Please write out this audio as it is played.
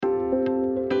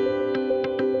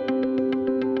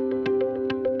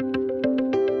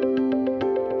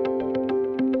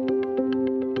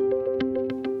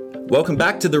Welcome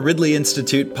back to the Ridley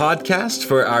Institute podcast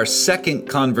for our second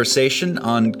conversation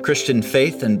on Christian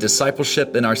faith and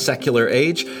discipleship in our secular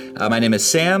age. My name is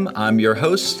Sam. I'm your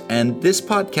host, and this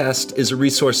podcast is a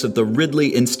resource of the Ridley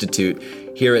Institute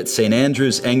here at St.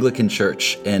 Andrew's Anglican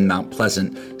Church in Mount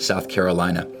Pleasant, South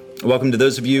Carolina. Welcome to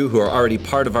those of you who are already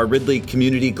part of our Ridley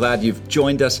community. Glad you've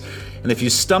joined us. And if you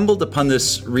stumbled upon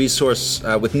this resource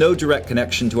with no direct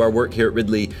connection to our work here at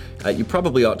Ridley, you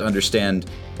probably ought to understand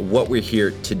what we're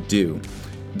here to do.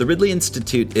 The Ridley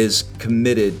Institute is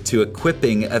committed to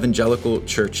equipping evangelical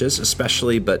churches,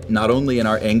 especially but not only in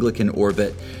our Anglican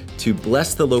orbit, to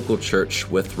bless the local church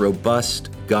with robust,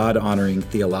 God-honoring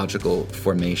theological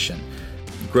formation.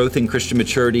 Growth in Christian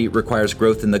maturity requires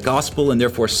growth in the gospel, and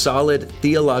therefore solid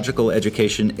theological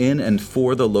education in and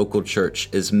for the local church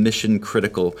is mission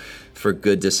critical for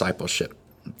good discipleship.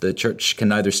 The church can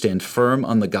neither stand firm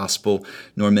on the gospel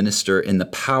nor minister in the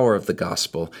power of the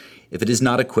gospel if it is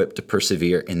not equipped to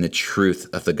persevere in the truth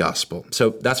of the gospel. So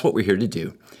that's what we're here to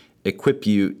do, equip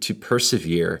you to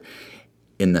persevere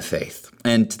in the faith.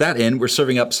 And to that end, we're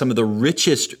serving up some of the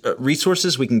richest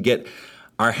resources we can get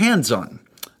our hands on.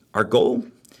 Our goal?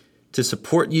 To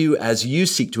support you as you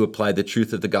seek to apply the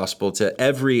truth of the gospel to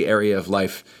every area of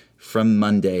life from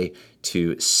Monday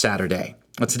to Saturday.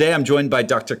 Well, today I'm joined by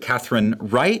Dr. Catherine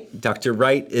Wright. Dr.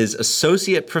 Wright is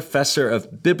Associate Professor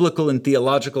of Biblical and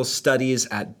Theological Studies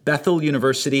at Bethel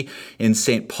University in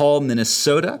St. Paul,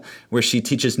 Minnesota, where she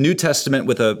teaches New Testament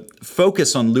with a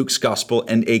focus on Luke's gospel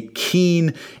and a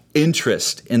keen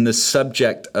interest in the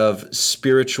subject of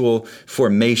spiritual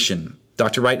formation.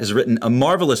 Dr. Wright has written a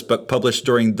marvelous book published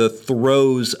during the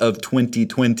throes of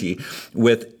 2020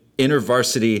 with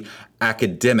InterVarsity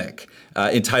Academic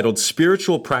entitled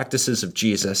Spiritual Practices of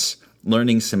Jesus,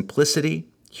 Learning Simplicity,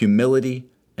 Humility,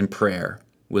 and Prayer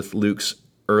with Luke's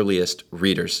Earliest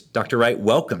Readers. Dr. Wright,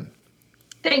 welcome.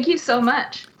 Thank you so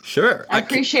much. Sure. I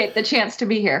appreciate the chance to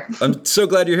be here. I'm so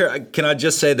glad you're here. Can I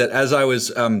just say that as I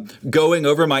was going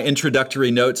over my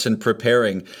introductory notes and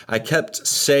preparing, I kept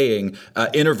saying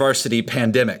InterVarsity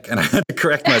Pandemic, and I had to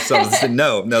correct myself and say,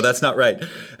 no, that's not right.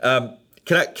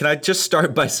 Can I just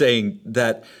start by saying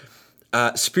that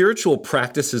spiritual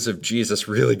practices of Jesus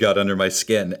really got under my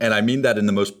skin, and I mean that in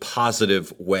the most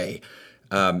positive way,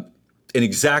 in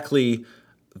exactly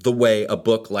the way a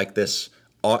book like this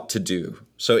ought to do.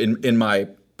 So in my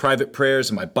private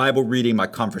prayers, and my Bible reading, my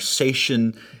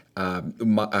conversation,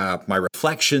 my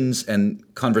reflections and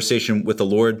conversation with the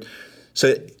Lord.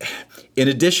 So in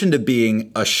addition to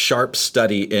being a sharp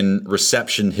study in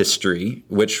reception history,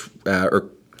 which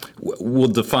we'll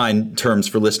define terms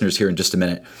for listeners here in just a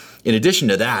minute. In addition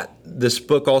to that, this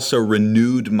book also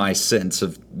renewed my sense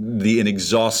of the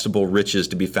inexhaustible riches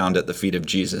to be found at the feet of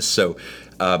Jesus. So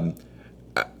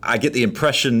I get the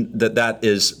impression that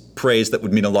is praise that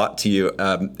would mean a lot to you.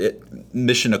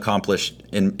 Mission accomplished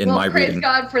in my reading. Praise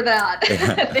God for that.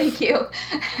 Thank you.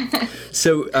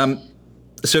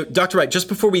 So Dr. Wright, just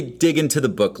before we dig into the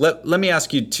book, let me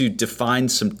ask you to define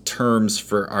some terms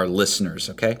for our listeners,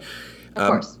 okay? Of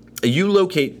course. You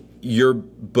locate your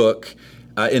book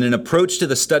in an approach to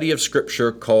the study of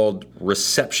Scripture called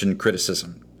reception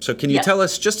criticism. So can you tell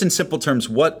us, just in simple terms,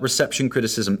 what reception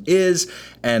criticism is,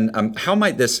 and how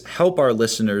might this help our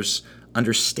listeners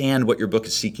understand what your book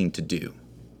is seeking to do?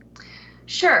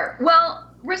 Sure. Well,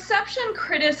 reception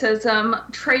criticism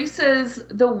traces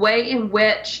the way in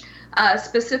which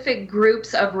specific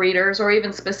groups of readers, or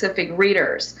even specific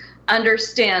readers,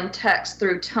 understand text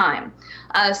through time.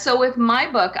 So with my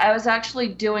book, I was actually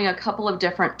doing a couple of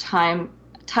different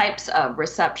types of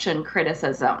reception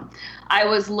criticism. I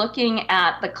was looking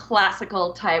at the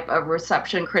classical type of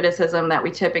reception criticism that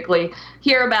we typically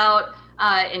hear about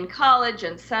in college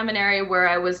and seminary, where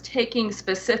I was taking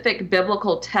specific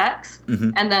biblical texts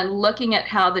and then looking at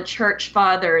how the church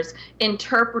fathers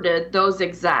interpreted those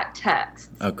exact texts.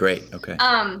 Oh, great. Okay.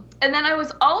 And then I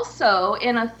was also,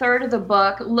 in a third of the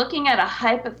book, looking at a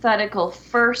hypothetical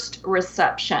first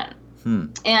reception.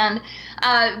 And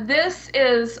this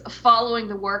is following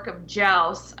the work of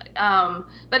Jauss.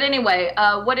 But anyway,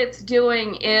 what it's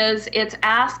doing is it's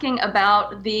asking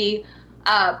about the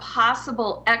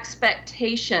possible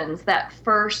expectations that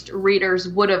first readers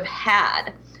would have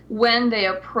had when they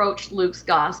approached Luke's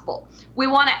gospel. We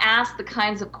want to ask the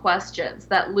kinds of questions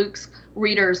that Luke's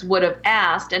readers would have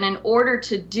asked. And in order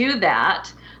to do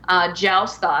that,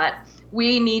 Jauss thought,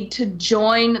 we need to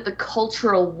join the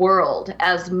cultural world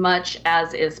as much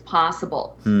as is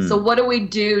possible. So what do we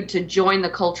do to join the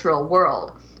cultural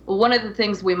world? one of the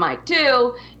things we might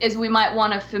do is we might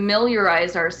want to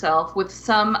familiarize ourselves with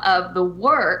some of the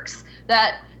works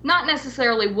that not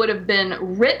necessarily would have been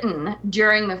written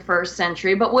during the first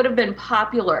century, but would have been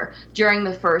popular during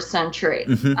the first century,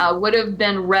 would have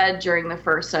been read during the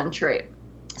first century.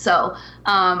 So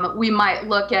we might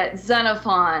look at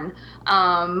Xenophon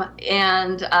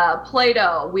and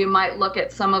Plato. We might look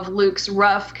at some of Luke's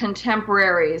rough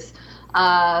contemporaries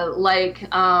like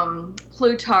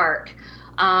Plutarch.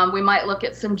 We might look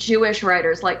at some Jewish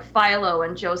writers like Philo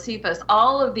and Josephus.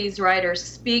 All of these writers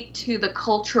speak to the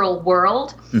cultural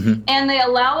world, and they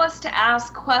allow us to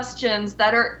ask questions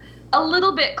that are a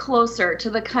little bit closer to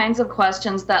the kinds of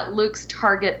questions that Luke's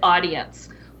target audience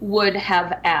would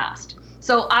have asked.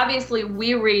 So obviously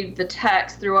we read the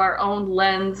text through our own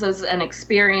lenses and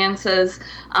experiences,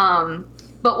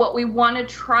 but what we want to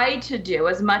try to do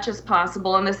as much as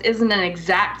possible, and this isn't an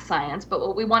exact science, but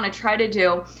what we want to try to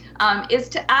do is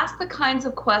to ask the kinds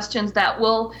of questions that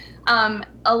will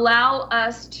allow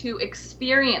us to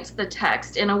experience the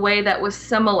text in a way that was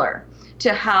similar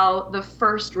to how the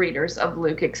first readers of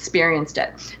Luke experienced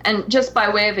it. And just by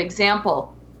way of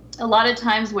example, a lot of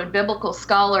times when biblical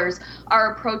scholars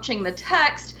are approaching the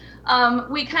text,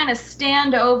 we kind of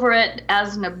stand over it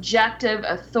as an objective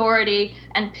authority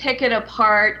and pick it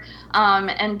apart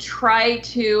and try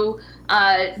to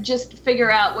just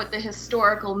figure out what the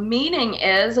historical meaning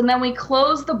is. And then we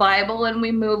close the Bible and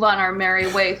we move on our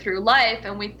merry way through life,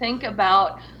 and we think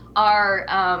about our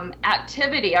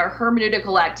activity, our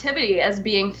hermeneutical activity, as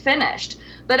being finished.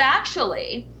 But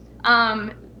actually,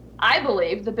 I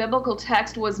believe the biblical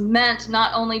text was meant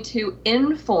not only to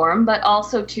inform, but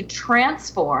also to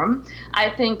transform. I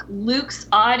think Luke's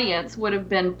audience would have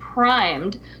been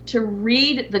primed to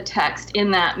read the text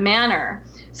in that manner.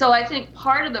 So I think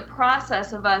part of the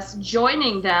process of us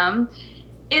joining them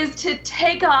is to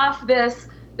take off this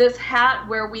hat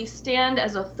where we stand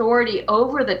as authority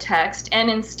over the text, and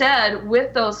instead,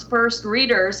 with those first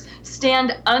readers,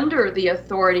 stand under the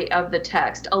authority of the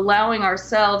text, allowing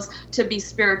ourselves to be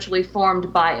spiritually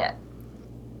formed by it.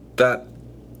 That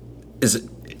is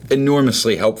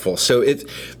enormously helpful. Let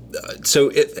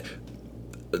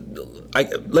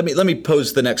me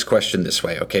pose the next question this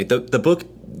way. Okay, the book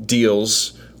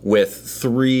deals with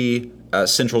three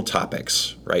central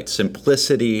topics, right?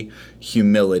 Simplicity,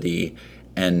 humility,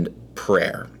 and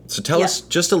prayer. So tell us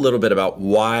just a little bit about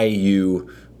why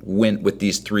you went with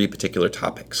these three particular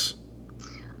topics.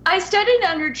 I studied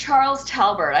under Charles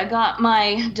Talbert. I got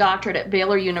my doctorate at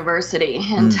Baylor University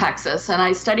in Texas, and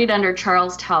I studied under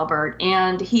Charles Talbert,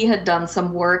 and he had done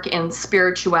some work in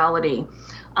spirituality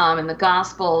in the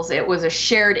Gospels. It was a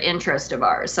shared interest of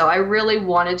ours, so I really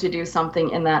wanted to do something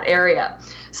in that area.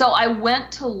 So I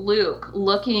went to Luke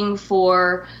looking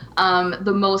for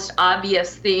the most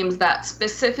obvious themes that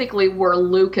specifically were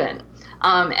Lucan.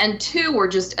 And two were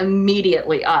just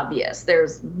immediately obvious.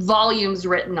 There's volumes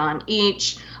written on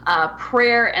each,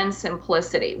 prayer and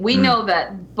simplicity. We know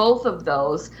that both of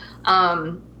those,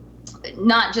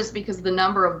 not just because of the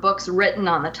number of books written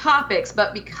on the topics,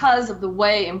 but because of the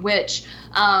way in which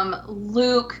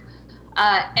Luke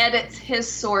edits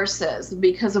his sources,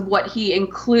 because of what he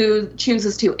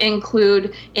chooses to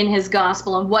include in his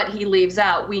gospel and what he leaves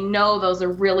out. We know those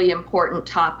are really important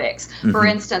topics. For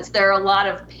instance, there are a lot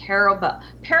of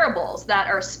parables that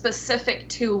are specific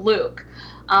to Luke.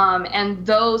 And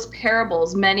those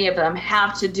parables, many of them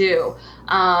have to do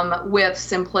with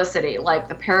simplicity, like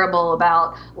the parable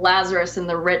about Lazarus and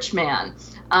the rich man,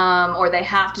 or they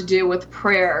have to do with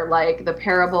prayer, like the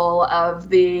parable of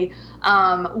the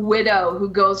widow who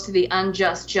goes to the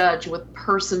unjust judge with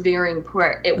persevering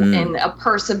prayer in a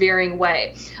persevering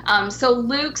way. So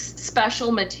Luke's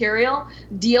special material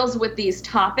deals with these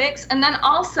topics. And then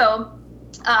also,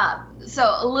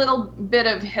 so a little bit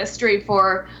of history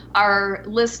for our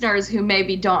listeners who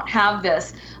maybe don't have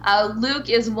this. Luke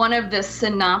is one of the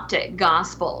synoptic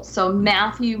gospels. So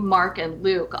Matthew, Mark, and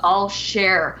Luke all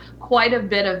share quite a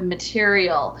bit of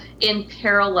material in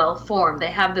parallel form.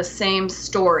 They have the same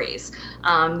stories.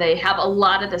 They have a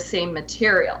lot of the same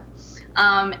material.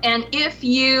 And if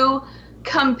you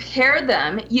compare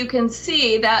them, you can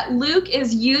see that Luke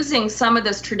is using some of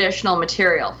this traditional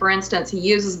material. For instance, he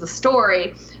uses the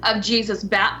story of Jesus'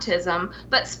 baptism,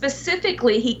 but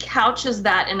specifically he couches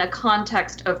that in a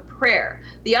context of prayer.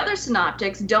 The other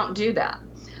synoptics don't do that.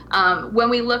 When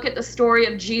we look at the story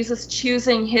of Jesus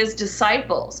choosing his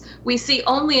disciples, we see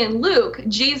only in Luke,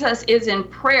 Jesus is in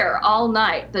prayer all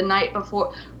night, the night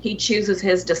before he chooses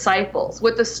his disciples.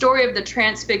 With the story of the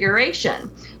Transfiguration,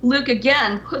 Luke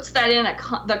again puts that in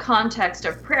the context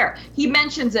of prayer. He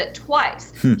mentions it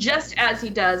twice, just as he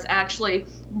does actually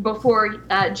before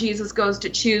Jesus goes to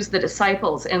choose the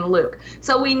disciples in Luke.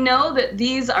 So we know that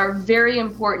these are very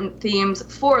important themes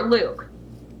for Luke.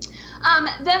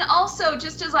 Then also,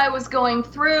 just as I was going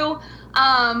through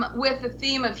with the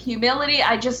theme of humility,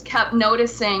 I just kept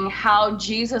noticing how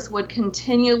Jesus would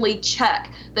continually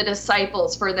check the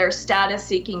disciples for their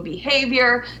status-seeking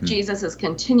behavior. Jesus is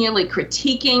continually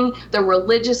critiquing the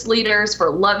religious leaders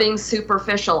for loving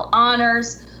superficial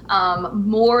honors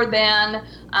more than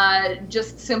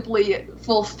just simply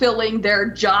fulfilling their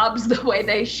jobs the way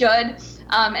they should.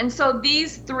 And so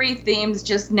these three themes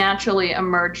just naturally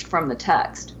emerged from the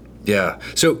text. Yeah.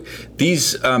 So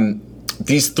these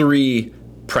three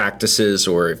practices,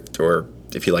 or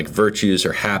if you like, virtues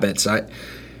or habits,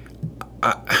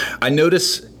 I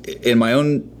notice in my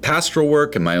own pastoral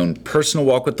work and my own personal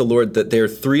walk with the Lord that they're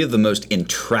three of the most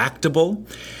intractable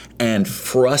and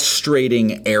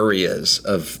frustrating areas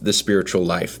of the spiritual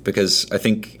life, because I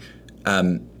think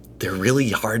they're really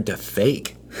hard to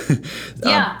fake.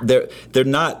 Yeah. They're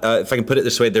not, if I can put it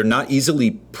this way, they're not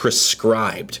easily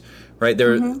prescribed. Right,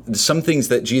 there are some things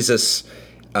that Jesus,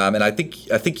 and I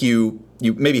think you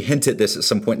maybe hint at this at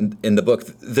some point in the book.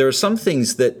 There are some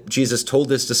things that Jesus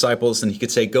told his disciples, and he could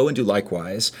say, "Go and do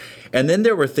likewise." And then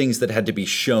there were things that had to be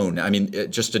shown. I mean,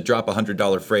 just to drop a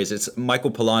 $100 phrase, it's Michael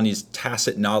Polanyi's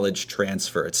tacit knowledge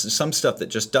transfer. It's some stuff that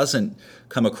just doesn't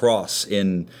come across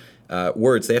in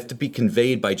words. They have to be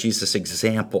conveyed by Jesus'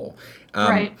 example.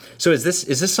 Right. So is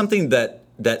this something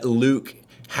that Luke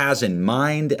has in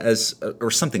mind or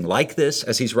something like this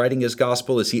as he's writing his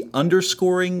gospel? Is he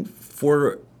underscoring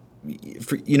for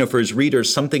his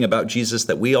readers something about Jesus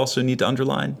that we also need to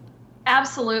underline?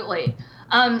 Absolutely.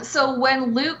 So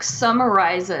when Luke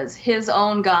summarizes his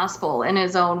own gospel in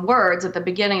his own words at the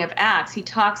beginning of Acts, he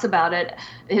talks about it,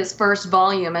 his first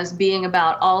volume, as being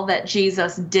about all that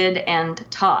Jesus did and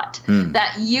taught.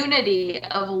 That unity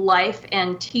of life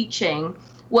and teaching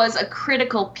was a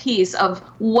critical piece of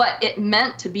what it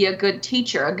meant to be a good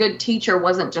teacher. A good teacher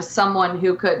wasn't just someone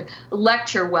who could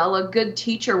lecture well. A good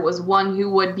teacher was one who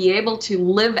would be able to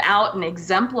live out and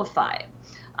exemplify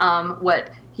what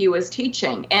he was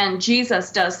teaching. And Jesus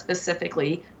does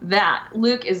specifically that.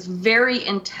 Luke is very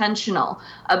intentional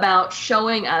about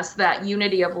showing us that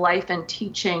unity of life and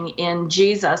teaching in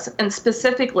Jesus, and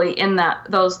specifically in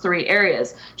those three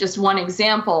areas. Just one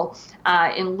example,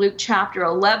 in Luke chapter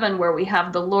 11, where we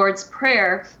have the Lord's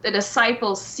Prayer, the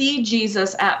disciples see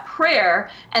Jesus at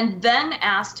prayer and then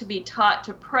ask to be taught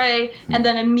to pray. And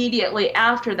then immediately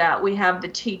after that, we have the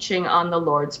teaching on the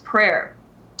Lord's Prayer.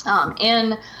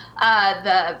 In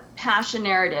the Passion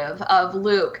narrative of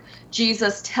Luke,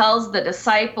 Jesus tells the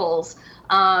disciples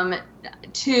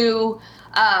to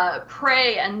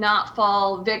pray and not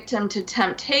fall victim to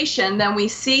temptation. Then we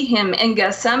see him in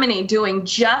Gethsemane doing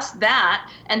just that,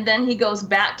 and then he goes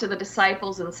back to the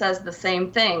disciples and says the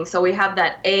same thing. So we have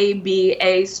that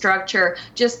A-B-A structure,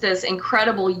 just this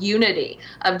incredible unity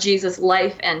of Jesus'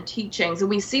 life and teachings, and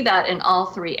we see that in all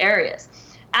three areas.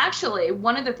 Actually,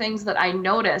 one of the things that I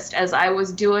noticed as I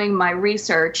was doing my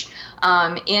research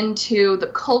into the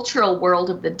cultural world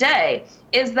of the day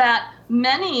is that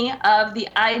many of the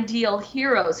ideal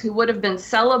heroes who would have been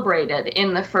celebrated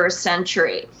in the first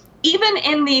century, even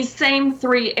in these same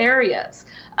three areas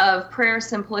of prayer,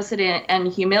 simplicity,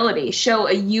 and humility, show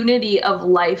a unity of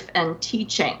life and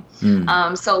teaching.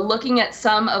 So looking at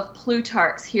some of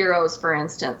Plutarch's heroes, for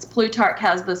instance, Plutarch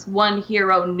has this one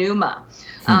hero, Numa,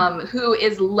 who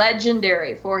is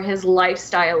legendary for his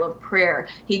lifestyle of prayer.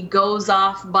 He goes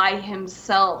off by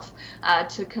himself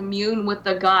to commune with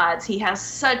the gods. He has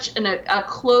such a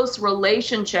close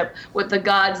relationship with the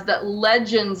gods that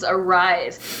legends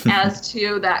arise as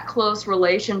to that close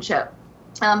relationship.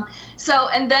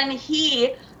 And then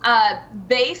he,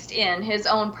 based in his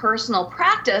own personal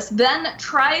practice, then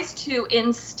tries to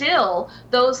instill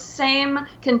those same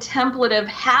contemplative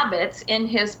habits in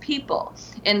his people,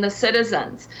 in the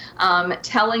citizens,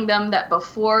 telling them that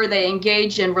before they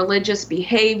engage in religious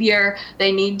behavior,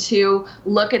 they need to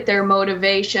look at their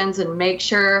motivations and make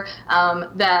sure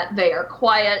that they are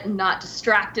quiet and not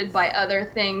distracted by other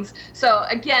things. So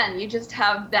again, you just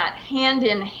have that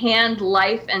hand-in-hand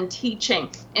life and teaching.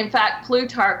 In fact,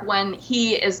 Plutarch, when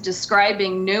he is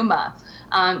describing Numa,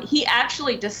 he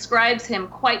actually describes him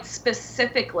quite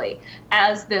specifically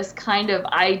as this kind of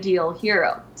ideal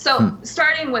hero. So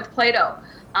starting with Plato,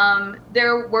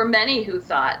 there were many who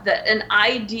thought that an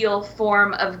ideal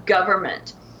form of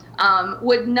government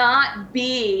would not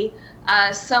be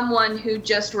someone who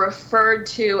just referred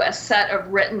to a set of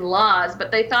written laws,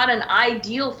 but they thought an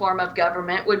ideal form of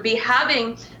government would be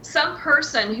having some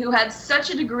person who had such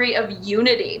a degree of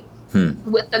unity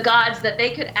with the gods that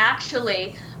they could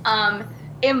actually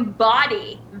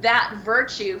embody that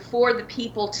virtue for the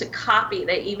people to copy.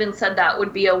 They even said that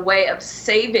would be a way of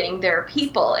saving their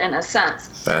people in a sense.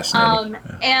 Fascinating.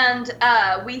 And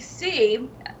we see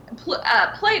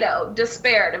Plato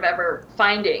despaired of ever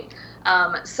finding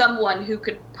someone who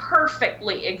could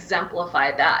perfectly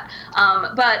exemplify that.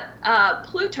 But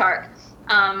Plutarch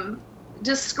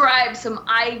describes some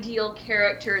ideal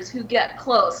characters who get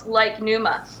close, like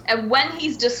Numa. And when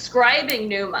he's describing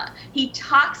Numa, he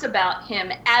talks about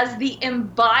him as the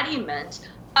embodiment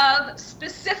of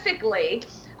specifically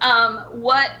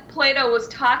what Plato was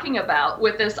talking about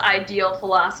with this ideal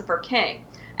philosopher king.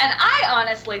 And I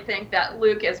honestly think that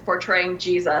Luke is portraying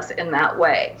Jesus in that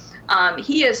way.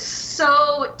 He is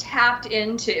so tapped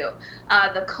into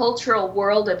the cultural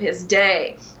world of his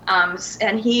day,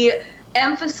 and he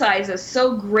emphasizes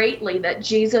so greatly that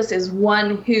Jesus is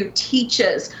one who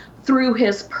teaches through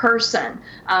his person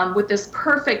with this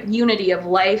perfect unity of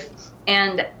life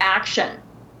and action,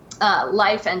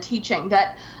 life and teaching,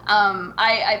 that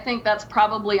I think that's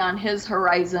probably on his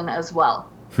horizon as well.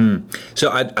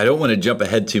 So I don't want to jump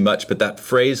ahead too much, but that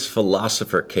phrase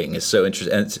 "philosopher king" is so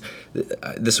interesting. And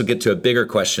this will get to a bigger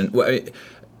question.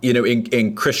 You know,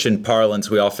 in Christian parlance,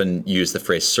 we often use the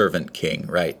phrase "servant king,"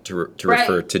 right, to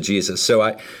refer to Jesus. So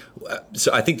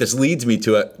I think this leads me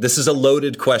to this is a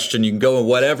loaded question. You can go in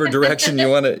whatever direction you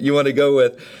want to go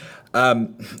with.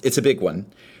 It's a big one.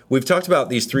 We've talked about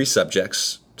these three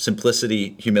subjects: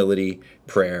 simplicity, humility,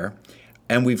 prayer,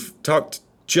 and we've talked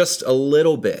just a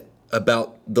little bit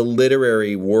about the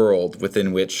literary world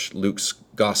within which Luke's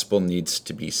gospel needs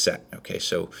to be set. Okay,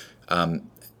 so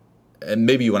and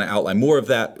maybe you want to outline more of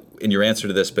that in your answer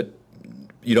to this, but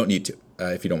you don't need to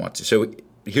if you don't want to. So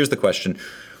here's the question.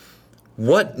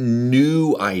 What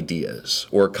new ideas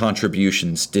or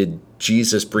contributions did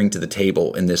Jesus bring to the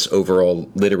table in this overall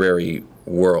literary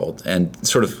world? And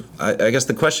sort of, I guess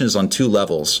the question is on two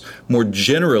levels. More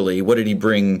generally, what did he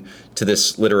bring to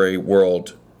this literary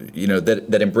world, you know,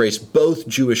 that embraced both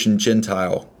Jewish and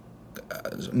Gentile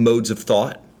modes of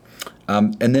thought?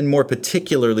 And then more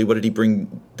particularly, what did he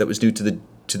bring that was new to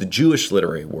the Jewish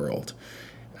literary world?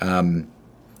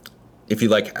 If you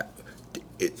like,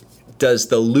 does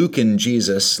the Lucan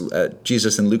Jesus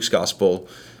in Luke's gospel,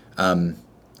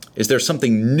 is there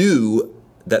something new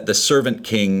that the servant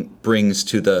king brings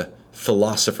to the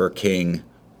philosopher king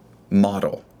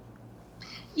model?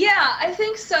 Yeah, I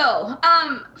think so.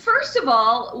 First of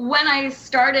all, when I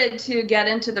started to get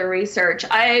into the research,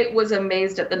 I was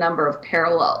amazed at the number of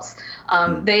parallels.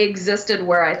 They existed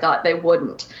where I thought they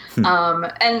wouldn't.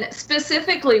 And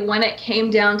specifically when it came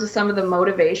down to some of the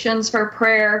motivations for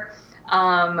prayer,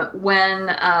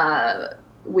 when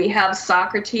we have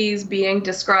Socrates being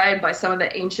described by some of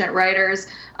the ancient writers,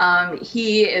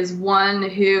 he is one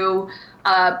who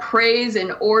prays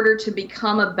in order to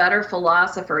become a better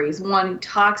philosopher. He's one who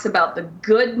talks about the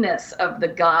goodness of the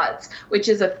gods, which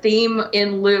is a theme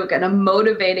in Luke and a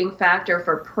motivating factor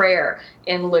for prayer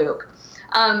in Luke.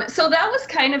 So that was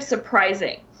kind of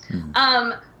surprising.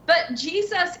 But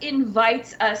Jesus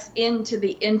invites us into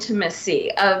the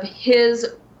intimacy of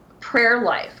his prayer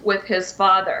life with his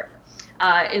Father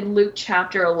in Luke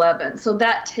chapter 11. So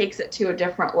that takes it to a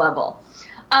different level.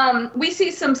 We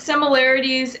see some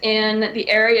similarities in the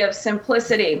area of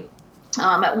simplicity.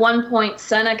 At one point,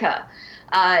 Seneca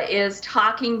is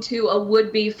talking to a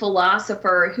would-be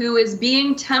philosopher who is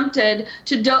being tempted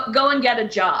to go and get a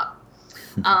job.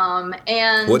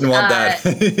 And wouldn't want that.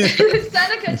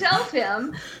 Seneca tells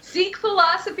him, seek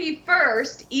philosophy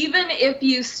first, even if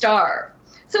you starve.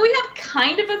 So we have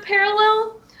kind of a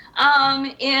parallel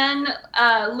in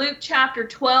Luke chapter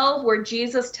 12, where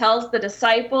Jesus tells the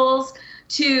disciples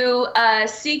to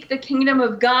seek the kingdom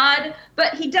of God,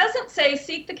 but he doesn't say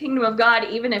seek the kingdom of God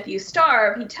even if you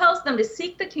starve. He tells them to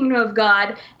seek the kingdom of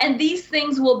God, and these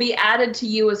things will be added to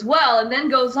you as well, and then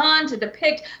goes on to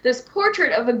depict this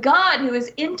portrait of a God who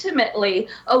is intimately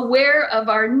aware of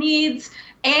our needs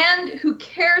and who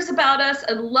cares about us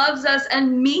and loves us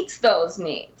and meets those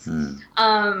needs.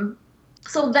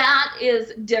 So that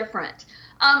is different.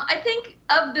 I think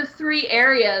of the three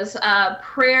areas,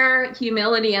 prayer,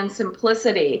 humility, and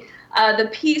simplicity, the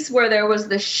piece where there was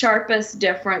the sharpest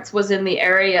difference was in the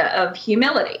area of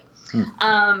humility.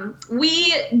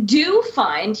 We do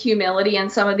find humility in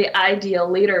some of the ideal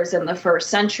leaders in the first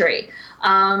century.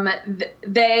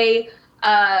 They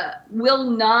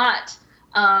will not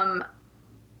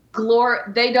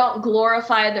they don't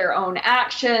glorify their own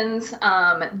actions.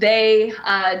 They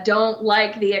don't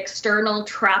like the external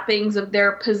trappings of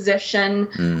their position.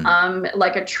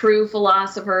 Like a true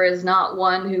philosopher is not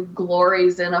one who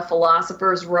glories in a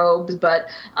philosopher's robes, but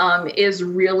is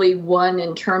really one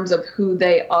in terms of who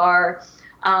they are.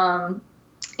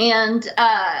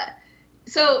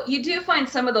 So you do find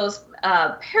some of those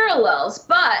parallels,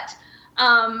 but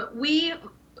we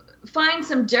find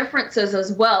some differences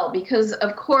as well, because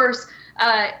of course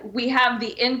we have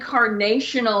the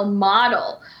incarnational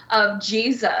model of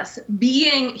Jesus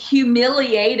being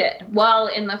humiliated, while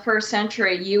in the first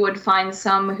century you would find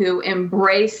some who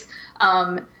embrace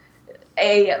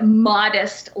a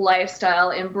modest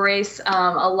lifestyle, embrace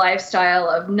a lifestyle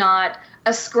of not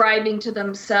ascribing to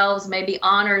themselves maybe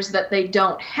honors that they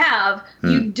don't have.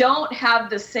 You don't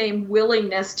have the same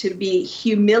willingness to be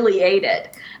humiliated.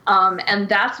 And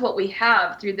that's what we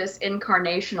have through this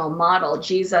incarnational model.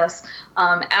 Jesus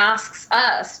asks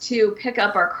us to pick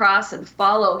up our cross and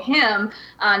follow him,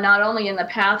 not only in the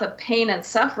path of pain and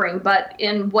suffering, but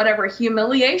in whatever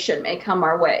humiliation may come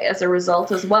our way as a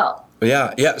result as well.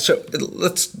 Yeah. So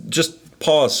let's just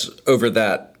pause over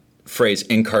that phrase,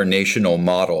 incarnational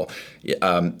model.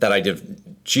 That idea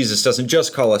of Jesus doesn't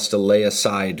just call us to lay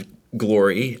aside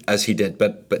glory as he did,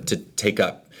 but to take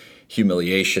up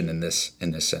humiliation in this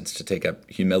sense, to take up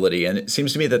humility. And it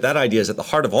seems to me that idea is at the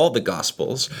heart of all the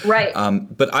Gospels. Right.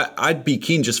 But I'd be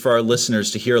keen just for our listeners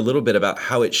to hear a little bit about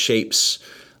how it shapes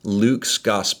Luke's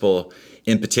Gospel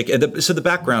in particular. So the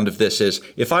background of this is,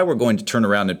 if I were going to turn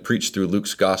around and preach through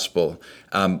Luke's Gospel,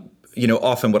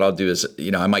 often what I'll do is,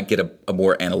 I might get a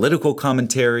more analytical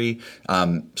commentary,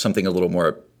 something a little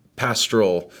more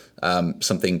pastoral,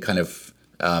 something kind of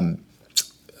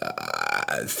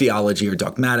theology or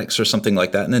dogmatics or something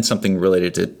like that, and then something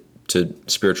related to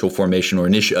spiritual formation or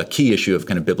a key issue of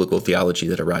kind of biblical theology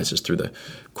that arises through the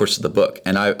course of the book.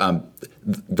 And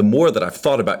the more that I've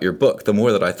thought about your book, the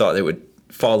more that I thought it would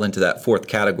fall into that fourth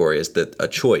category, is that a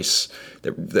choice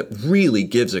that really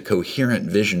gives a coherent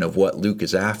vision of what Luke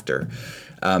is after.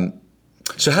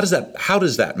 So how does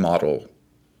that model,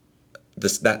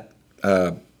 that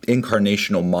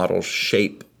incarnational model,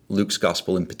 shape Luke's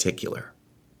gospel in particular?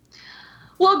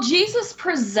 Well, Jesus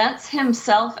presents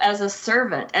himself as a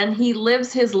servant, and he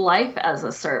lives his life as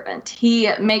a servant. He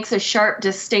makes a sharp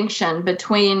distinction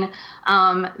between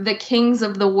the kings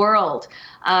of the world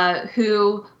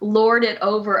who lord it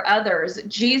over others.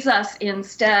 Jesus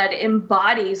instead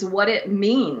embodies what it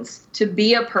means to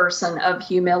be a person of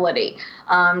humility,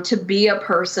 to be a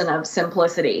person of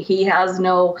simplicity. He has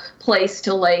no place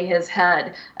to lay his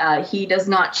head. He does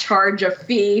not charge a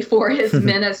fee for his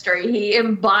ministry. He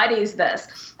embodies this.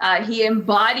 He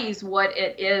embodies what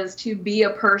it is to be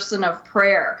a person of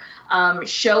prayer,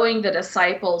 showing the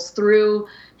disciples through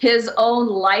his own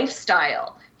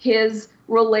lifestyle, his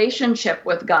relationship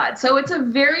with God. So it's a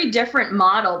very different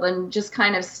model than just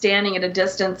kind of standing at a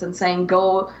distance and saying,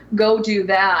 go do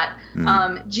that.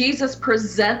 Jesus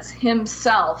presents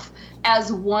himself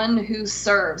as one who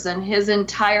serves, and his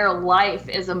entire life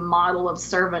is a model of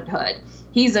servanthood.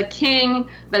 He's a king,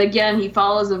 but again, he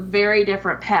follows a very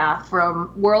different path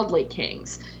from worldly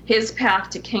kings. His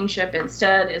path to kingship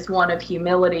instead is one of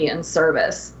humility and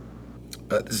service.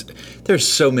 There's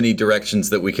so many directions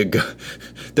that we could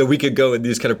go in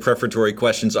these kind of prefatory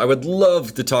questions. I would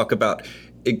love to talk about,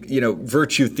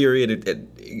 virtue theory and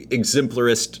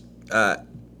exemplarist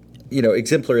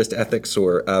ethics,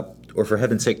 or for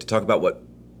heaven's sake, to talk about what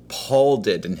Paul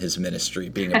did in his ministry,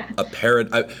 being a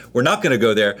parent. We're not going to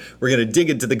go there. We're going to dig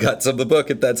into the guts of the book,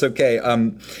 if that's okay.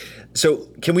 So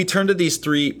can we turn to these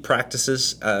three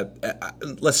practices?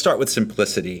 Let's start with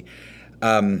simplicity.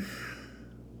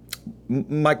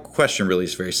 My question really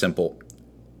is very simple.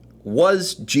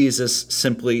 Was Jesus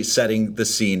simply setting the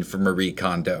scene for Marie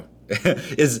Kondo?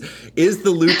 Is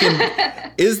the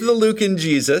Lucan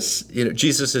Jesus,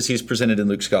 Jesus as he's presented in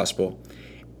Luke's gospel,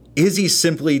 is he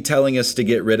simply telling us to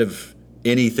get rid of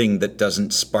anything that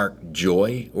doesn't spark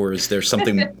joy, or is there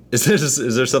something is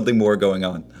there something more going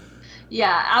on?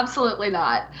 Yeah, absolutely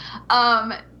not.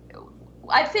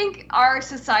 I think our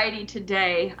society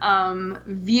today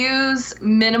views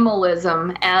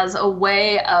minimalism as a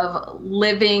way of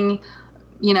living,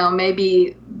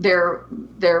 maybe their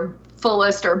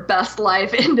fullest or best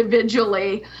life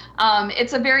individually.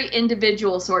 It's a very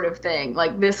individual sort of thing.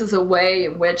 Like, this is a way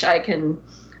in which I can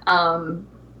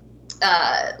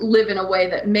live in a way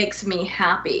that makes me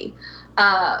happy.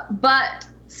 But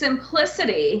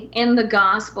simplicity in the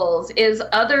Gospels is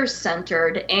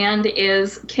other-centered and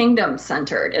is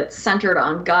kingdom-centered. It's centered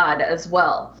on God as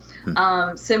well.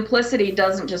 Simplicity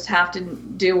doesn't just have to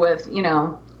do with,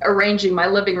 arranging my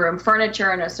living room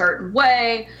furniture in a certain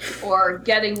way or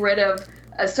getting rid of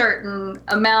a certain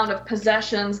amount of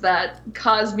possessions that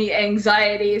cause me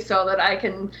anxiety so that I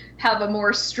can have a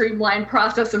more streamlined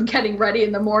process of getting ready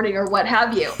in the morning or what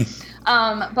have you.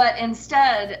 But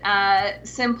instead,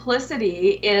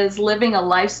 simplicity is living a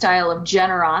lifestyle of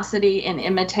generosity in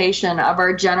imitation of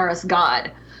our generous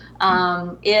God.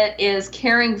 It is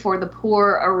caring for the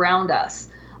poor around us.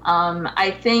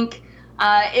 I think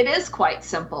it is quite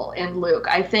simple in Luke.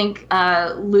 I think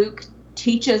Luke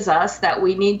teaches us that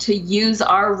we need to use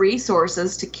our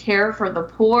resources to care for the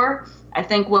poor. I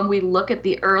think when we look at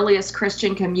the earliest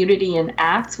Christian community in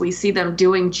Acts, we see them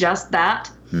doing just that.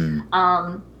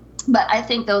 But I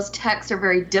think those texts are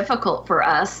very difficult for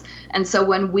us. And so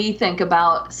when we think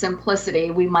about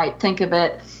simplicity, we might think of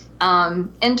it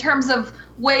in terms of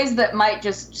ways that might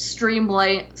just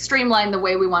streamline the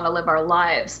way we want to live our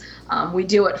lives. We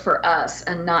do it for us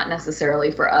and not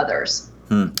necessarily for others.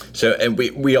 So, and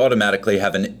we automatically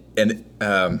have an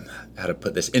how to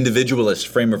put this, individualist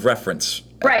frame of reference.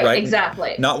 Right?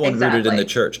 Exactly. Not one rooted in the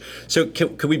church. So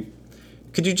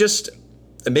could you just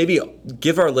maybe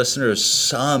give our listeners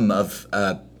some of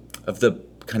the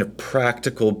kind of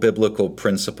practical biblical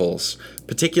principles?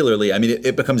 Particularly, I mean,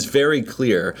 it becomes very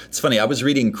clear. It's funny, I was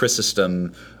reading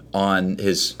Chrysostom on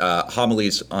his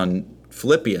homilies on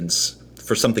Philippians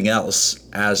for something else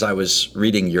as I was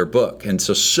reading your book. And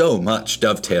so much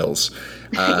dovetails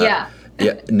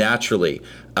naturally.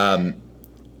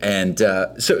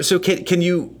 So can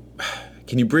you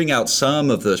bring out some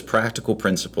of those practical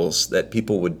principles that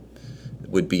people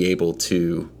would be able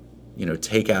to,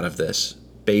 take out of this,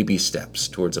 baby steps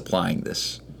towards applying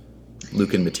this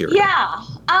Lucan material? Yeah.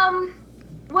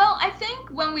 Well, I think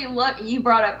when we look, you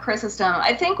brought up Chrysostom,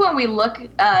 I think when we look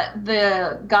at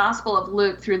the Gospel of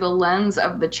Luke through the lens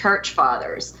of the church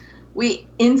fathers, we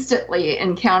instantly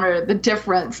encounter the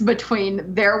difference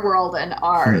between their world and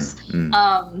ours.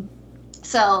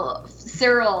 So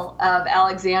Cyril of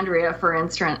Alexandria, for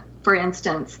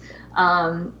instance,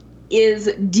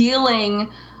 is dealing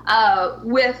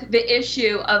with the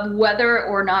issue of whether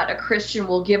or not a Christian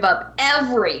will give up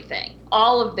everything,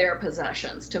 all of their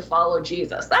possessions, to follow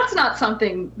Jesus. That's not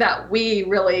something that we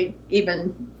really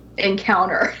even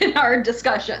encounter in our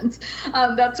discussions.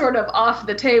 That's sort of off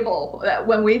the table.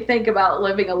 When we think about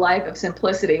living a life of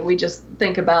simplicity, we just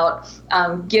think about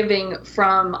giving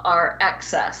from our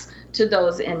excess to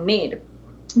those in need.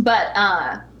 But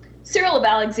Cyril of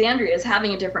Alexandria is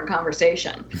having a different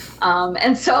conversation.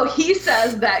 And so he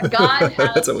says that God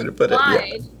has That's a way to put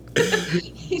it.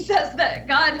 He says that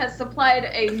God has supplied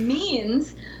a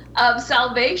means of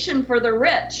salvation for the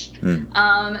rich,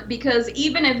 because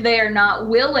even if they are not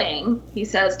willing, he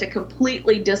says, to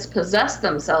completely dispossess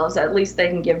themselves, at least they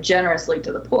can give generously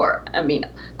to the poor. I mean,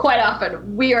 quite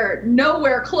often we are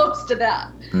nowhere close to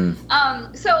that.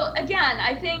 So again,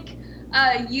 I think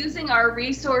using our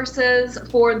resources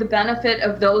for the benefit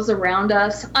of those around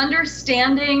us,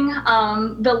 understanding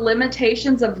the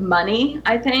limitations of money,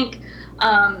 I think,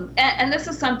 and this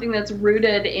is something that's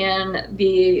rooted in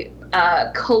the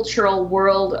cultural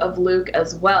world of Luke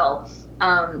as well.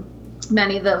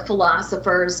 Many of the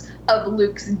philosophers of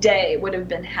Luke's day would have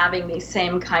been having these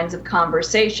same kinds of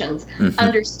conversations,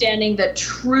 understanding that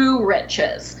true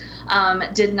riches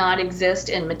did not exist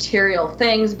in material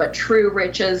things, but true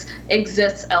riches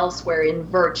exists elsewhere in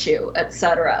virtue,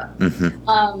 etc.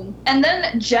 And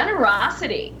then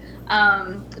generosity.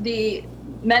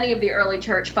 Many of the early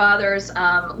church fathers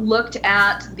looked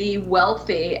at the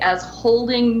wealthy as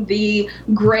holding the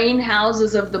grain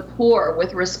houses of the poor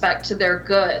with respect to their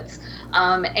goods.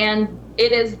 And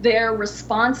it is their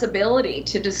responsibility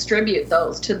to distribute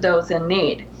those to those in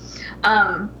need.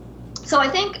 So I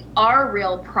think our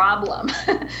real problem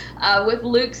with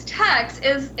Luke's text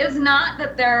is not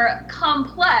that they're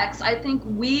complex. I think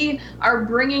we are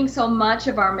bringing so much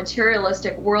of our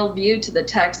materialistic worldview to the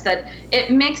text that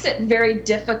it makes it very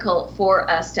difficult for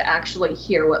us to actually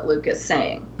hear what Luke is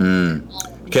saying.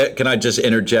 Can I just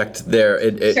interject there?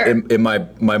 Sure. In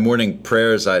my morning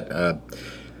prayers, I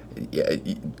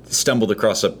stumbled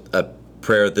across a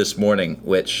prayer this morning,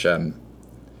 which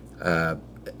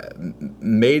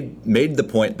made the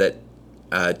point that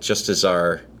just as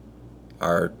our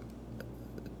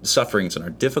sufferings and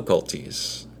our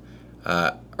difficulties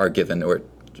are given, or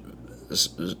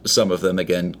some of them,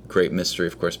 again, great mystery,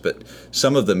 of course, but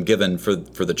some of them given for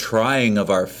the trying of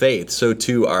our faith, so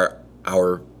too are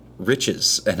our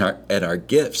riches and our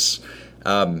gifts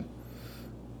And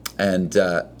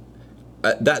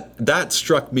that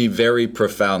struck me very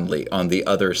profoundly on the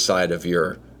other side of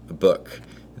your book,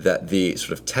 that the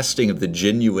sort of testing of the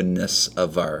genuineness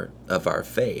of our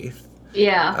faith.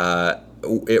 Yeah.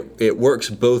 It works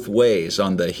both ways.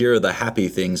 On the, here are the happy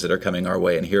things that are coming our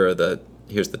way, and here's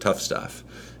the tough stuff.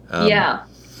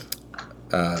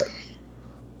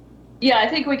 Yeah, I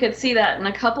think we could see that in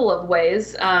a couple of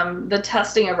ways. The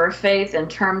testing of our faith in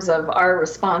terms of our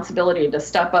responsibility to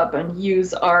step up and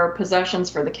use our possessions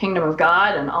for the kingdom of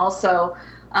God, and also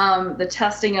the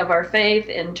testing of our faith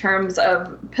in terms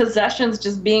of possessions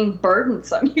just being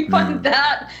burdensome. You find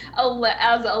that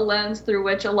as a lens through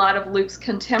which a lot of Luke's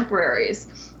contemporaries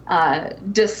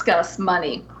discuss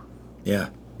money. Yeah.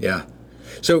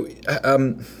 So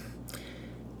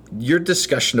your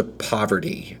discussion of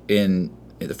poverty in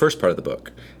the first part of the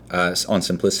book on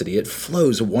simplicity, it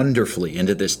flows wonderfully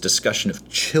into this discussion of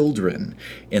children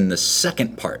in the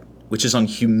second part, which is on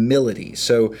humility.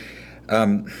 So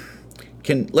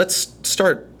let's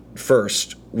start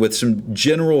first with some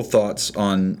general thoughts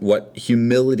on what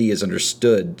humility is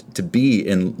understood to be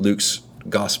in Luke's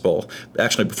gospel.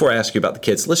 Actually, before I ask you about the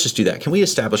kids, let's just do that. Can we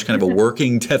establish kind of a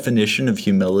working definition of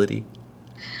humility?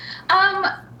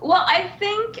 Well, I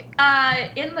think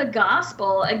in the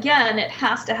gospel, again, it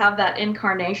has to have that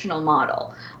incarnational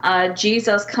model.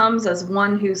 Jesus comes as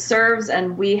one who serves,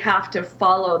 and we have to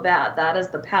follow that. That is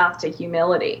the path to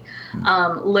humility,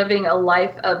 living a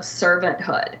life of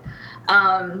servanthood.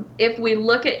 If we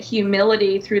look at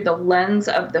humility through the lens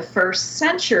of the first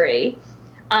century,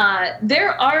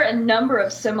 there are a number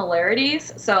of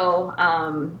similarities. So,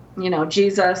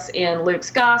 Jesus in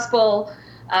Luke's gospel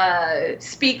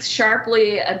speaks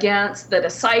sharply against the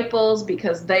disciples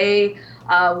because they're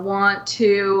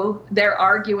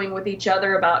arguing with each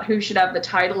other about who should have the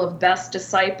title of best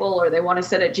disciple, or they want to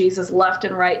sit at Jesus' left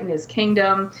and right in his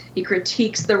kingdom. He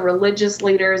critiques the religious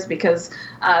leaders because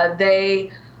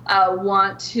they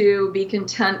want to be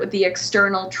content with the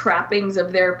external trappings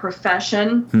of their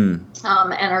profession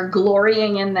and are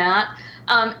glorying in that.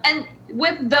 And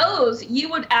with those, you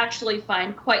would actually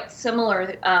find quite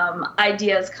similar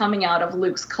ideas coming out of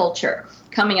Luke's culture,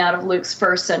 coming out of Luke's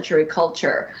first century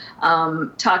culture,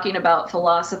 talking about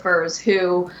philosophers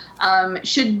who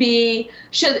should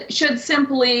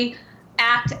simply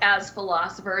act as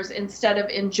philosophers instead of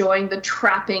enjoying the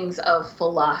trappings of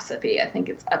philosophy. I think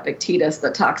it's Epictetus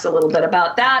that talks a little bit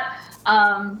about that.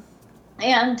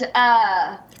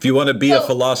 If you want to be a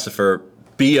philosopher,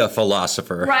 be a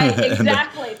philosopher. Right,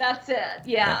 exactly. That's it.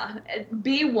 Yeah.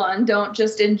 Be one. Don't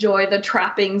just enjoy the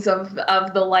trappings of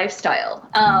the lifestyle.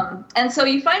 And so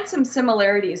you find some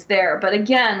similarities there. But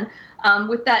again,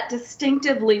 with that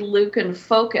distinctively Lucan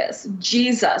focus,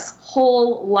 Jesus'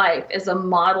 whole life is a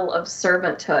model of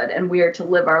servanthood, and we are to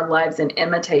live our lives in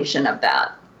imitation of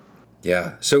that.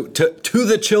 Yeah. So to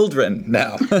the children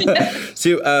now.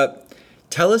 So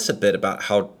tell us a bit about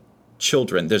how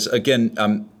children, there's,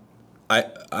 again,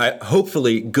 I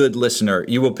hopefully, good listener,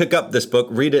 you will pick up this book,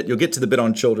 read it, you'll get to the bit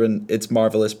on children, it's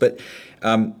marvelous. But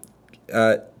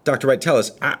Dr. Wright, tell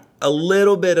us a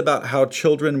little bit about how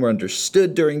children were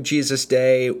understood during Jesus'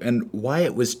 day and why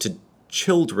it was to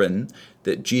children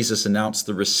that Jesus announced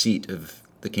the receipt of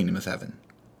the kingdom of heaven.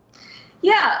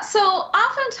 Yeah, so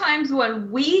oftentimes when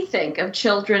we think of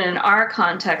children in our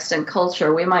context and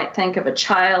culture, we might think of a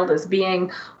child as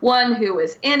being one who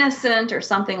is innocent or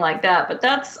something like that, but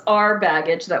that's our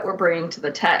baggage that we're bringing to the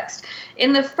text.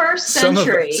 In the first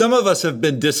century... Some of us have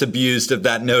been disabused of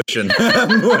that notion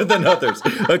more than others.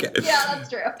 Okay. Yeah, that's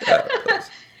true.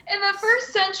 In the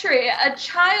first century, a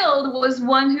child was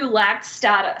one who lacked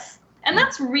status. And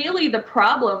that's really the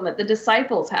problem that the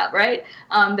disciples have, right?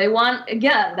 They want,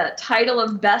 again, that title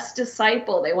of best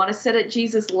disciple. They want to sit at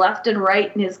Jesus' left and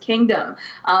right in his kingdom.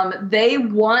 They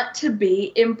want to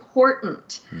be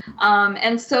important.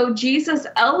 And so Jesus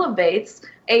elevates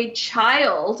a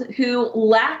child who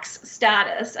lacks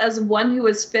status as one who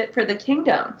is fit for the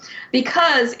kingdom.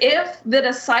 Because if the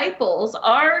disciples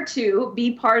are to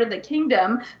be part of the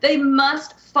kingdom, they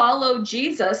must follow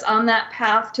Jesus on that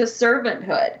path to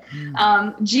servanthood.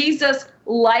 Jesus'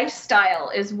 lifestyle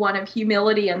is one of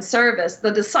humility and service.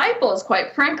 The disciples,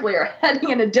 quite frankly, are heading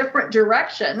in a different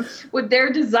direction with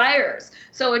their desires.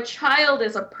 So a child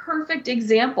is a perfect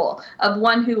example of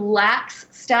one who lacks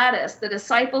status. The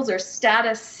disciples are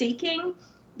status seeking.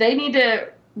 They need to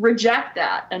reject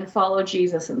that and follow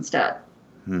Jesus instead.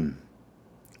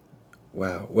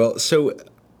 Wow. Well, so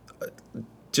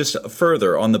just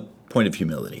further on the point of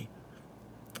humility.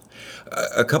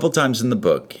 A couple times in the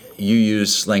book, you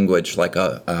use language like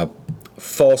a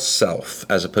false self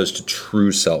as opposed to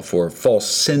true self, or false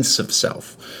sense of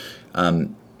self,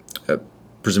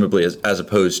 presumably as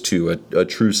opposed to a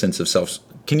true sense of self.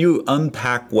 Can you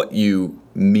unpack what you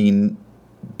mean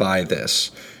by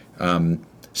this?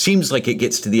 Seems like it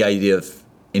gets to the idea of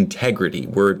integrity,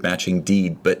 word matching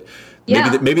deed, but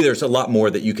maybe there's a lot more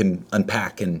that you can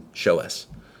unpack and show us.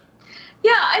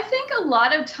 Yeah, I think a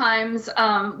lot of times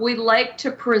we like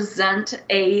to present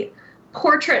a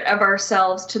portrait of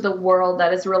ourselves to the world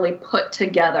that is really put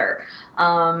together.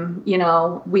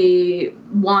 We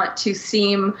want to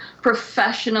seem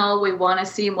professional. We want to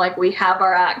seem like we have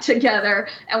our act together,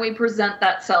 and we present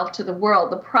that self to the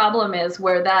world. The problem is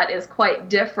where that is quite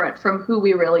different from who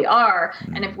we really are.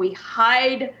 And if we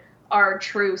hide our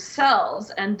true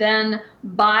selves and then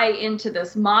buy into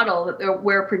this model that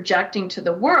we're projecting to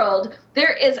the world,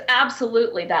 there is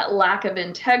absolutely that lack of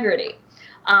integrity.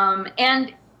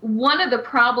 And one of the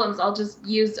problems, I'll just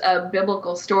use a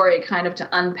biblical story kind of to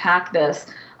unpack this.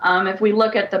 If we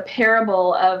look at the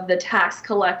parable of the tax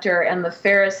collector and the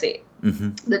Pharisee,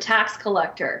 the tax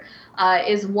collector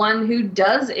is one who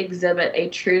does exhibit a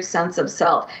true sense of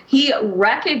self. He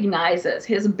recognizes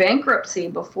his bankruptcy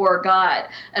before God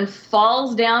and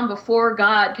falls down before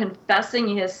God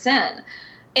confessing his sin.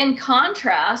 In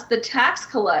contrast, the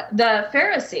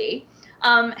Pharisee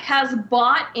has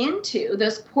bought into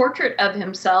this portrait of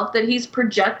himself that he's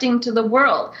projecting to the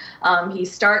world. He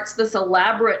starts this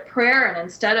elaborate prayer, and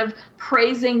instead of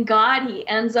praising God, he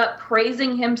ends up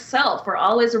praising himself for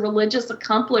all his religious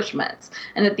accomplishments.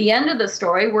 And at the end of the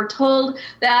story, we're told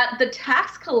that the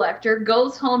tax collector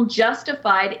goes home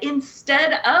justified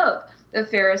instead of the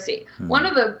Pharisee. One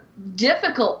of the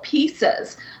difficult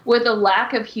pieces with a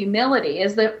lack of humility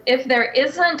is that if there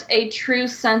isn't a true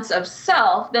sense of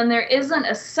self, then there isn't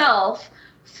a self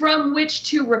from which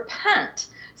to repent.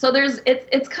 So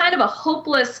it's kind of a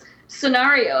hopeless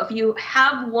scenario. If you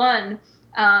have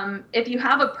if you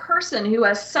have a person who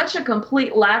has such a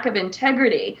complete lack of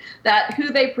integrity that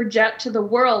who they project to the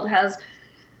world has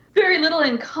very little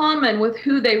in common with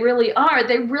who they really are,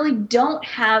 they really don't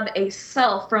have a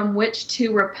self from which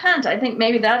to repent. I think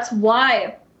maybe that's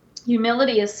why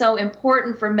humility is so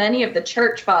important for many of the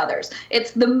church fathers.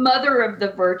 It's the mother of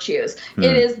the virtues.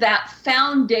 It is that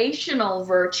foundational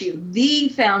virtue, the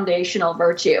foundational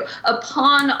virtue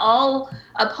upon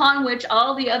which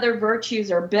all the other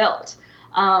virtues are built.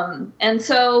 And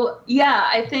so,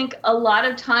 I think a lot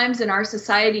of times in our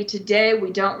society today,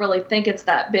 we don't really think it's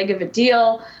that big of a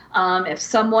deal. If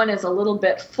someone is a little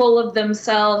bit full of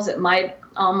themselves, it might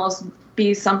almost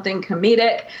be something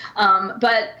comedic.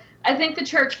 But I think the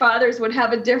church fathers would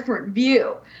have a different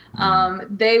view.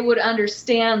 They would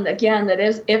understand, again, that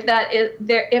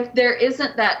if there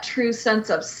isn't that true sense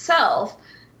of self,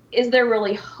 is there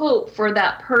really hope for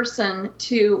that person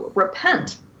to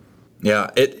repent? Yeah,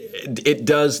 it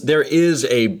does. There is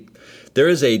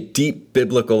a deep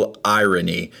biblical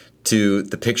irony to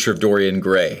the picture of Dorian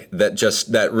Gray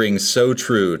that rings so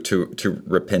true to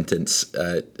repentance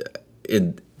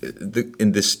in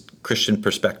this Christian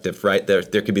perspective, right? There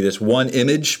could be this one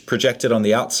image projected on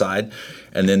the outside,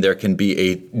 and then there can be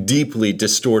a deeply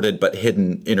distorted but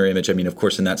hidden inner image. I mean, of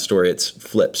course, in that story, it's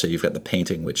flipped. So you've got the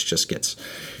painting, which just gets,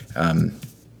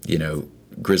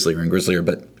 grislier and grislier.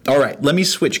 But all right, let me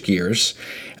switch gears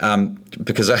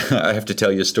because I have to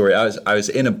tell you a story. I was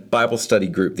in a Bible study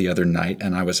group the other night,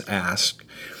 and I was asked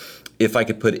if I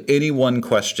could put any one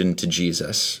question to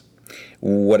Jesus,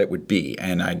 what it would be.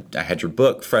 And I had your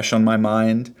book fresh on my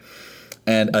mind,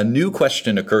 and a new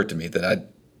question occurred to me that I'd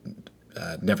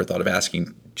never thought of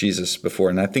asking Jesus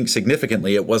before. And I think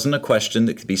significantly, it wasn't a question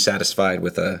that could be satisfied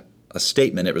with a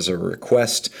statement. It was a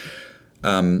request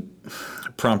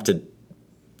prompted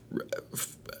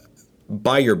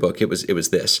by your book. It was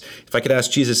this: if I could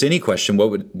ask Jesus any question, what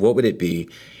would it be?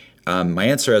 My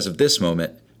answer as of this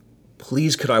moment: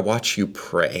 please, could I watch you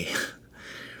pray?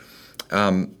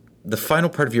 The final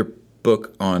part of your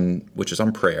book, which is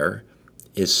on prayer,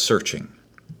 is searching.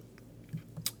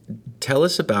 Tell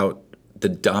us about the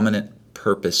dominant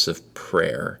purpose of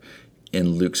prayer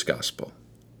in Luke's gospel.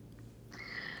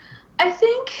 I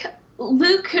think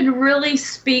Luke could really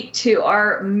speak to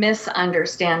our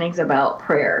misunderstandings about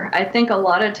prayer. I think a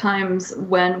lot of times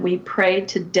when we pray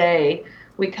today,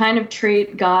 we kind of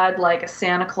treat God like a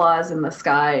Santa Claus in the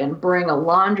sky and bring a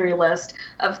laundry list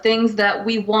of things that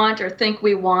we want or think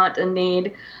we want and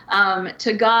need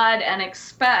to God and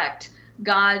expect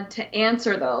God to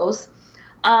answer those.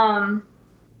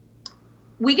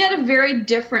 We get a very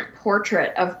different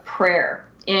portrait of prayer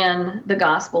in the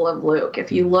Gospel of Luke.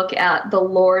 If you look at the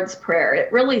Lord's Prayer,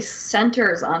 it really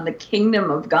centers on the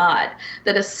kingdom of God.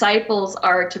 The disciples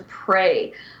are to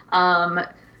pray.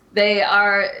 They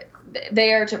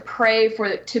are to pray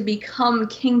to become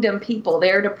kingdom people.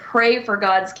 They are to pray for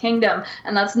God's kingdom.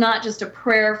 And that's not just a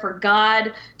prayer for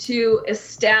God to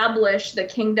establish the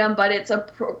kingdom, but it's a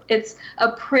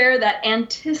prayer that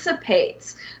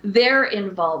anticipates their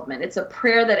involvement. It's a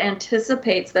prayer that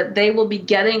anticipates that they will be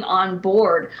getting on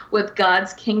board with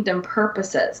God's kingdom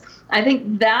purposes. I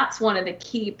think that's one of the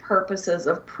key purposes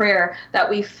of prayer that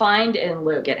we find in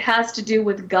Luke. It has to do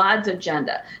with God's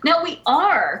agenda. Now, we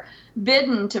are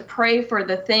bidden to pray for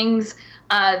the things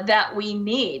that we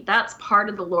need. That's part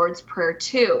of the Lord's Prayer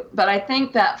too. But I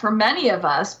think that for many of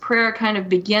us, prayer kind of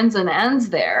begins and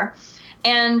ends there.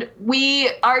 And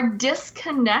we are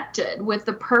disconnected with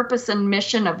the purpose and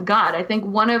mission of God. I think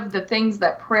one of the things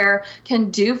that prayer can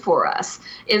do for us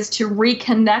is to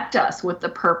reconnect us with the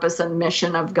purpose and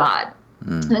mission of God.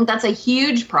 I think that's a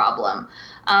huge problem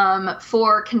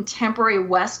for contemporary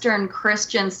Western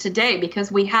Christians today,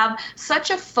 because we have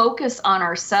such a focus on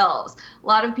ourselves. A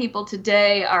lot of people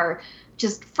today are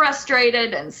just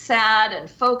frustrated and sad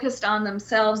and focused on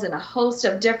themselves in a host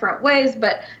of different ways,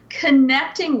 but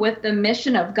connecting with the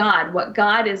mission of God, what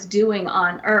God is doing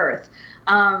on earth,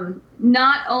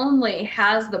 not only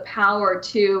has the power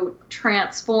to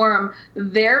transform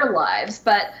their lives,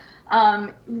 but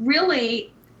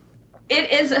really it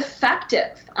is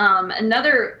effective.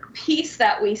 Another piece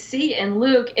that we see in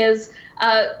Luke is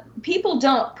people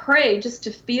don't pray just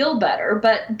to feel better,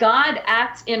 but God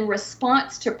acts in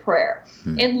response to prayer.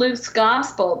 In Luke's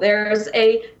gospel, there's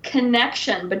a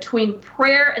connection between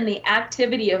prayer and the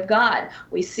activity of God.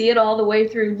 We see it all the way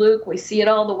through Luke. We see it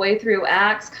all the way through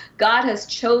Acts. God has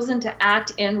chosen to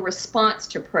act in response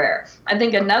to prayer. I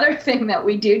think another thing that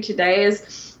we do today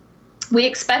is we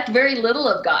expect very little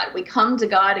of God. We come to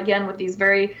God again with these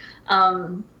very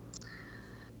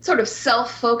sort of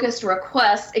self-focused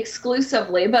requests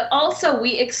exclusively, but also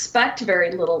we expect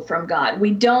very little from God.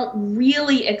 We don't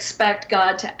really expect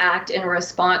God to act in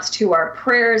response to our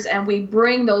prayers, and we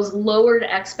bring those lowered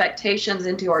expectations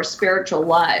into our spiritual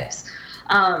lives.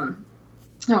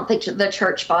 I don't think the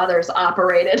church fathers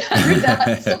operated under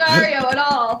that scenario at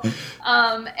all.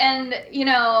 I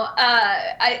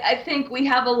think we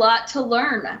have a lot to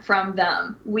learn from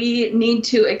them. We need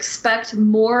to expect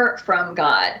more from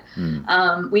God.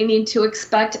 We need to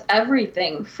expect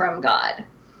everything from God.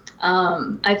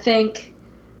 I think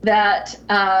that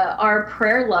our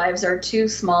prayer lives are too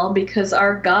small because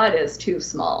our God is too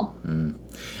small.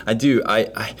 I do.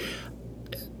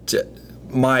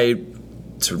 My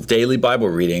sort of daily Bible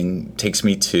reading takes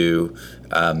me to,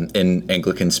 in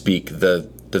Anglican speak, the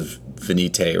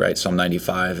Venite, right? Psalm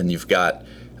 95, and you've got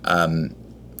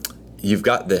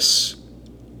this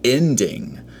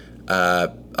ending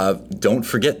of don't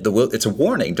forget it's a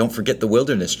warning. Don't forget the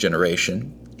wilderness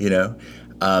generation,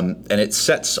 and it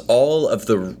sets all of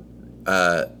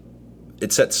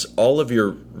your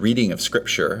reading of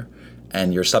Scripture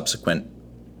and your subsequent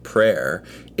prayer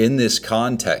in this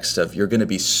context of you're going to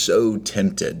be so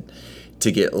tempted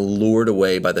to get lured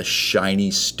away by the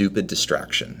shiny, stupid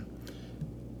distraction.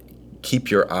 Keep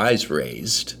your eyes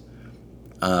raised.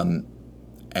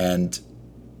 And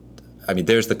I mean,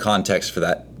 there's the context for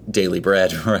that daily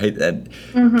bread, right? And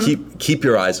keep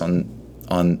your eyes on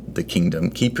the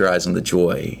kingdom. Keep your eyes on the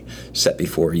joy set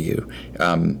before you.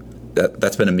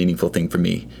 That's been a meaningful thing for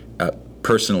me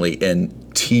personally in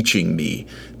teaching me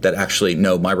that actually,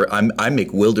 no, I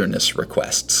make wilderness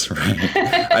requests, right?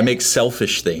 I make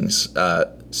selfish things,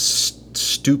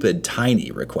 stupid, tiny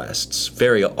requests,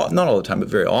 not all the time, but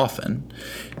very often.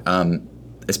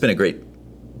 It's been a great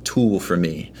tool for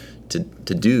me to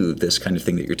do this kind of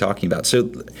thing that you're talking about.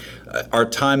 So our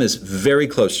time is very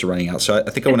close to running out. So I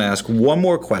think I want to ask one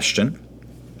more question,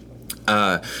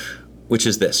 which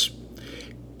is this.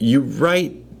 You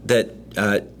write that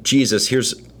Jesus,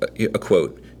 here's a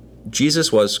quote,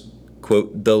 Jesus was,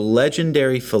 quote, the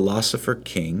legendary philosopher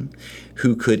king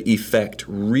who could effect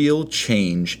real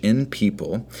change in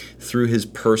people through his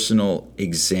personal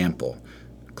example,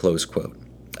 close quote.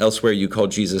 Elsewhere, you call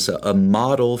Jesus a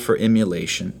model for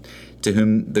emulation to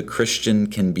whom the Christian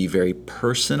can be very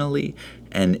personally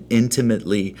and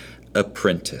intimately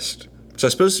apprenticed. So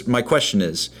I suppose my question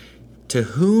is, to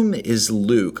whom is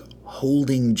Luke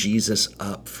holding Jesus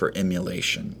up for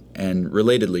emulation? And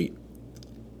relatedly,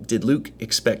 did Luke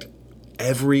expect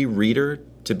every reader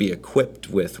to be equipped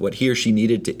with what he or she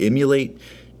needed to emulate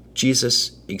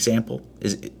Jesus' example?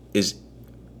 Is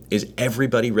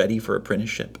everybody ready for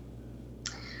apprenticeship?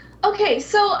 Okay,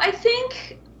 so I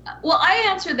think Well, I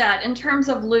answer that in terms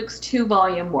of Luke's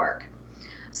 2-volume work.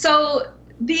 So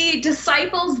the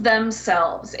disciples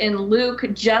themselves in Luke,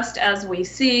 just as we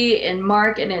see in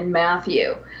Mark and in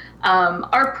Matthew,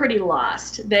 are pretty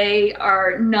lost. They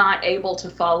are not able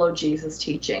to follow Jesus'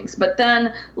 teachings. But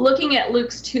then looking at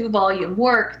Luke's 2-volume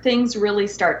work, things really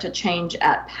start to change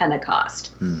at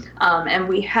Pentecost. And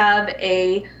we have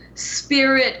a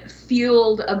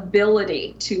Spirit-fueled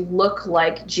ability to look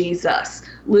like Jesus.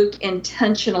 Luke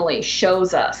intentionally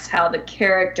shows us how the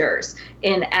characters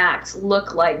in Acts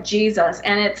look like Jesus,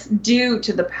 and it's due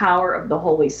to the power of the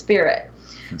Holy Spirit.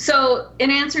 So in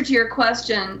answer to your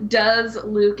question, does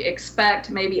Luke expect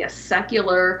maybe a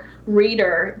secular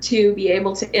reader to be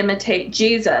able to imitate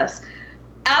Jesus?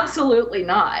 Absolutely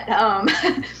not. I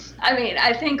mean,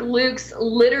 I think Luke's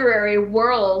literary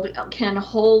world can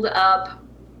hold up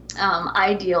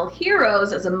ideal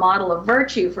heroes as a model of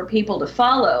virtue for people to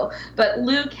follow, but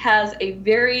Luke has a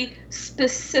very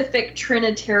specific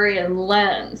Trinitarian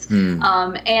lens,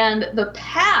 and the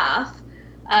path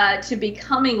to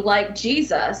becoming like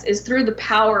Jesus is through the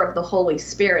power of the Holy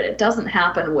Spirit. It doesn't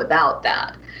happen without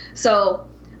that. So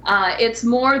it's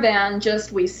more than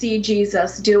just we see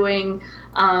Jesus doing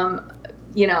a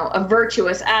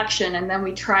virtuous action, and then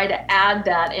we try to add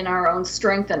that in our own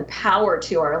strength and power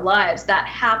to our lives. That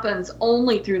happens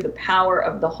only through the power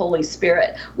of the Holy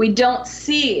Spirit. We don't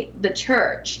see the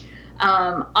church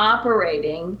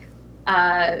operating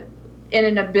in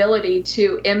an ability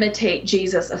to imitate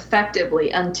Jesus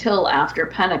effectively until after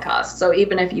Pentecost. So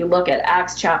even if you look at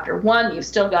Acts chapter 1, you've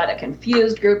still got a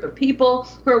confused group of people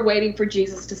who are waiting for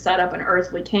Jesus to set up an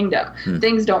earthly kingdom.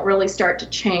 Things don't really start to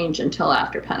change until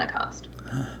after Pentecost.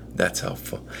 That's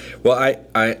helpful. Well,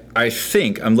 I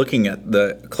think, I'm looking at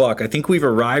the clock, I think we've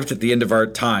arrived at the end of our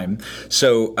time.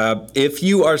 So if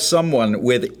you are someone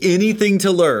with anything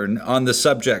to learn on the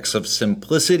subjects of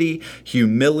simplicity,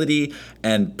 humility,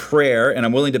 and prayer, and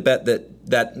I'm willing to bet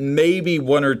that maybe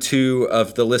one or two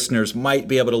of the listeners might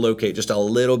be able to locate just a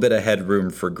little bit of headroom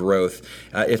for growth.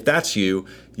 If that's you,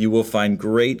 you will find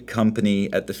great company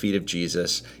at the feet of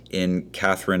Jesus in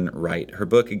Catherine Wright. Her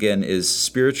book, again, is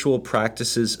Spiritual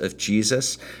Practices of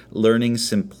Jesus, Learning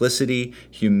Simplicity,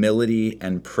 Humility,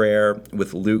 and Prayer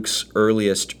with Luke's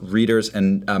Earliest Readers.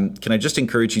 And can I just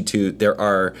encourage you to, there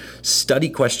are study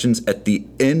questions at the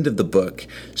end of the book.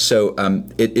 So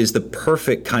it is the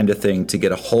perfect kind of thing to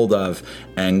get a hold of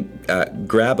and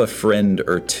grab a friend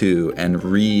or two and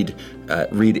read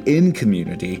in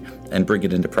community and bring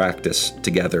it into practice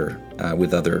together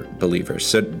with other believers.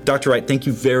 So, Dr. Wright, thank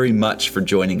you very much for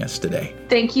joining us today.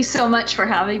 Thank you so much for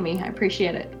having me. I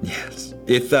appreciate it. Yes.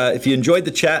 If you enjoyed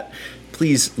the chat,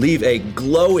 please leave a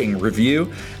glowing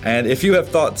review. And if you have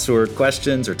thoughts or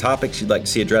questions or topics you'd like to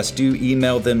see addressed, do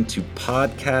email them to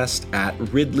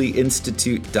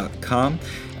podcast@ridleyinstitute.com.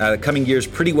 The coming year is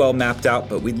pretty well mapped out,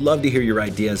 but we'd love to hear your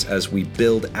ideas as we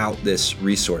build out this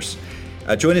resource.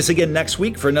 Join us again next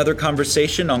week for another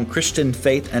conversation on Christian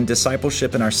faith and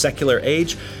discipleship in our secular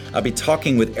age. I'll be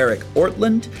talking with Eric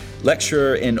Ortland,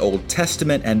 lecturer in Old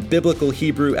Testament and Biblical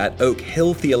Hebrew at Oak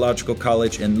Hill Theological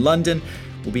College in London.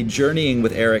 We'll be journeying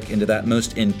with Eric into that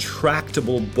most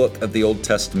intractable book of the Old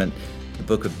Testament, the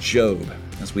book of Job,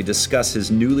 as we discuss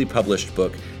his newly published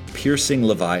book, Piercing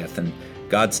Leviathan,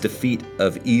 God's Defeat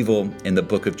of Evil in the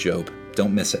Book of Job.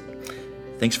 Don't miss it.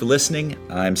 Thanks for listening.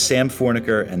 I'm Sam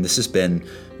Forniker, and this has been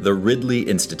the Ridley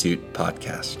Institute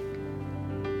Podcast.